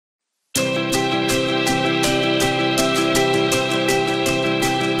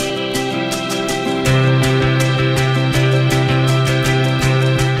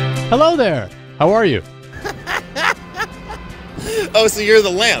How are you? Oh, so you're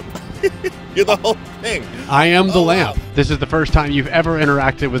the lamp. You're the whole thing. I am the lamp. Wow. This is the first time you've ever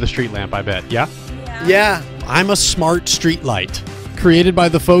interacted with a street lamp, I bet. Yeah? Yeah. I'm a smart street light created by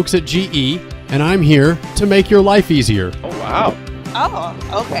the folks at GE, and I'm here to make your life easier. Oh, wow.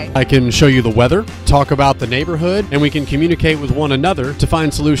 Oh, okay. I can show you the weather, talk about the neighborhood, and we can communicate with one another to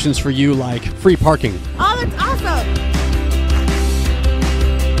find solutions for you like free parking. Oh, that's awesome.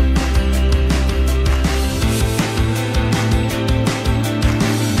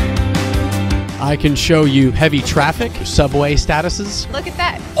 I can show you heavy traffic, subway statuses. Look at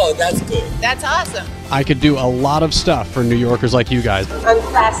that. Oh, that's good. That's awesome. I could do a lot of stuff for New Yorkers like you guys. I'm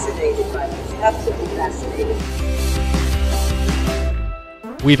fascinated by this, absolutely fascinated.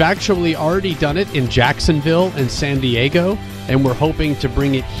 We've actually already done it in Jacksonville and San Diego, and we're hoping to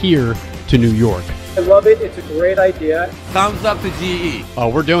bring it here to New York. I love it. It's a great idea. Thumbs up to GE. Oh,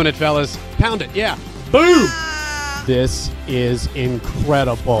 we're doing it, fellas. Pound it, yeah. Boom! This is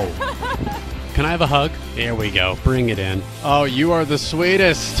incredible. Can I have a hug? There we go. Bring it in. Oh, you are the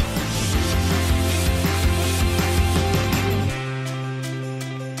sweetest.